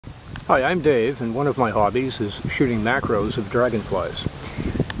Hi, I'm Dave, and one of my hobbies is shooting macros of dragonflies.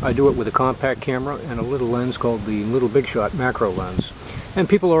 I do it with a compact camera and a little lens called the Little BigShot macro lens. And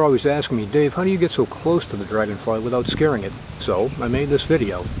people are always asking me, Dave, how do you get so close to the dragonfly without scaring it? So I made this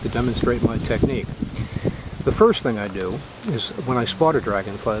video to demonstrate my technique. The first thing I do is when I spot a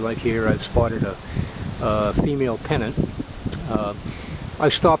dragonfly, like here I've spotted a female pennant, I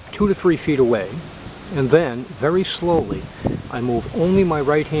stop 2 to 3 feet away, and then very slowly I move only my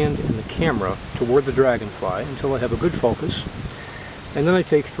right hand and the camera toward the dragonfly until I have a good focus, and then I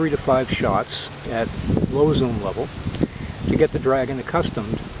take 3 to 5 shots at low zoom level to get the dragon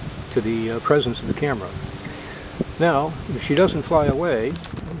accustomed to the presence of the camera. Now, if she doesn't fly away,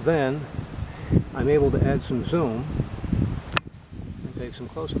 then I'm able to add some zoom and take some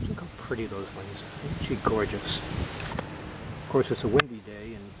close-ups. Look how pretty those wings are. Isn't she gorgeous? Of course, it's a windy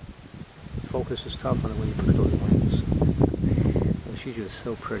day and focus is tough on it when you put those wings. And she's just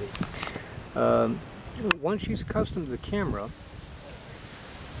so pretty. Once she's accustomed to the camera,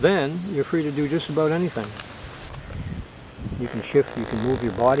 then you're free to do just about anything. You can move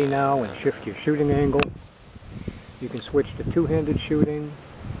your body now and shift your shooting angle. You can switch to two-handed shooting.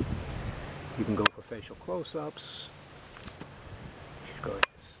 You can go for facial close-ups. She's gorgeous.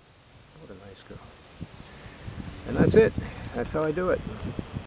 What a nice girl. And that's it. That's how I do it.